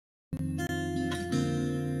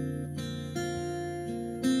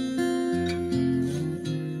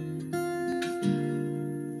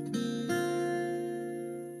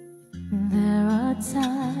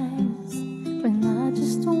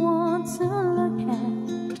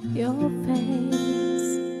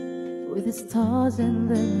stars in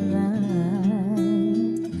the night.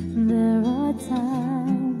 There are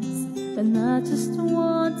times when I just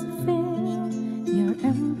want to feel your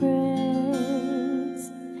embrace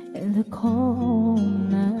in the cold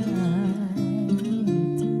night.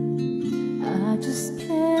 I just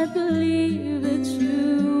can't believe that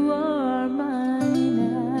you are mine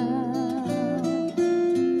now.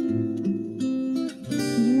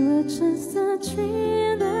 You are just a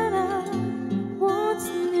dream that I once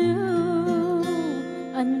knew.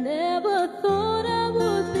 I never thought I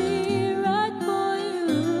would be right for you.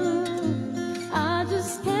 I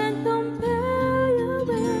just can't compare you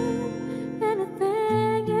with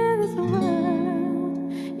anything in this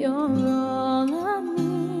world. You're all I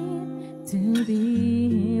need to be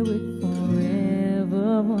here with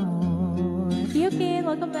forevermore. Okay,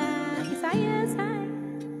 welcome back. Isaias, hi.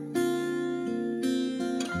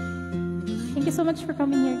 Thank you so much for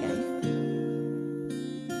coming here, guys.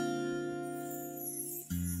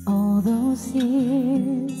 All those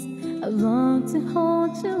years I long to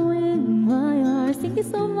hold you in my arms. Thank you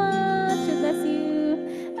so much. God bless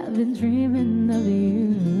you. I've been dreaming of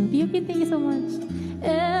you. Yuki, thank you so much.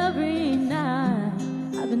 Every night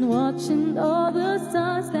I've been watching all the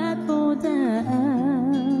stars that fall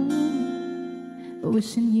down,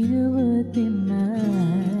 wishing you would be mine.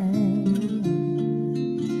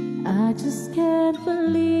 I just can't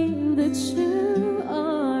believe that you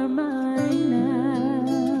are mine now.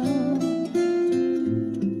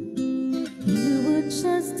 You were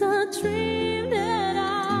just a dream that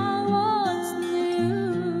I once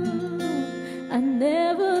knew. I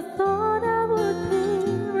never thought I would be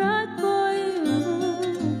right for you.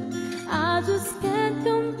 I just can't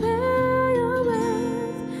compare you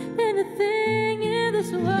with anything in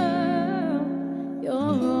this world. You're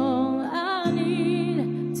all I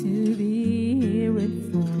need to be here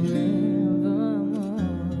with forevermore.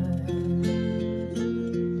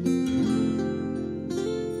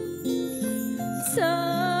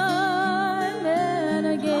 Time and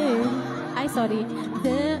again. Ay, sorry.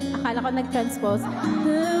 Akala ko nag-transpose.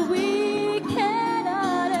 The weekend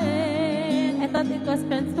on end. I thought it was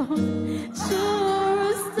transposed. Sure,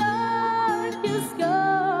 a star keeps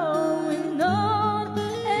going on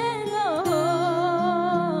and on.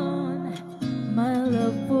 My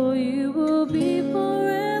love for you will be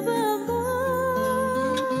forevermore.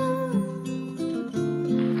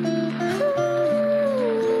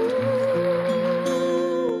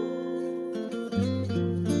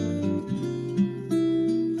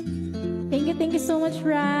 Thank you so much,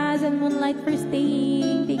 Raz and Moonlight, for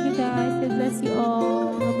staying. Thank you, guys. God bless you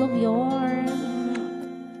all. Love yours.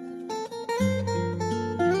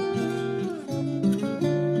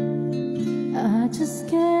 I just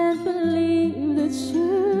can't believe that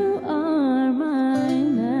you are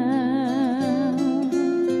mine now.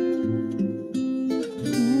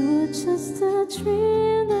 You were just a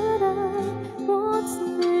dream that I once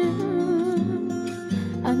knew.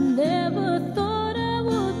 I never thought I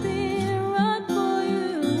would be right for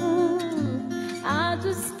you. I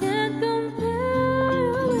just can't compare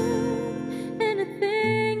you with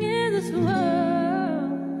anything in this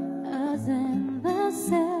world. As in the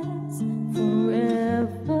sense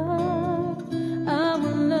forever, our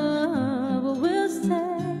love will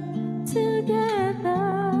stay together.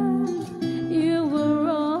 You were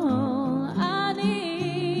all I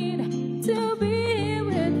need to be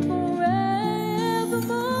with forevermore.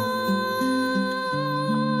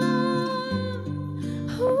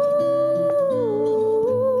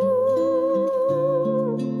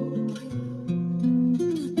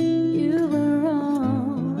 You were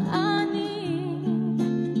all I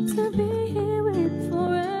need to be here with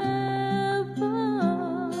forevermore.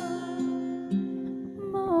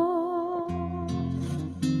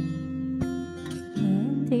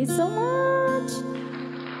 Thank you so much.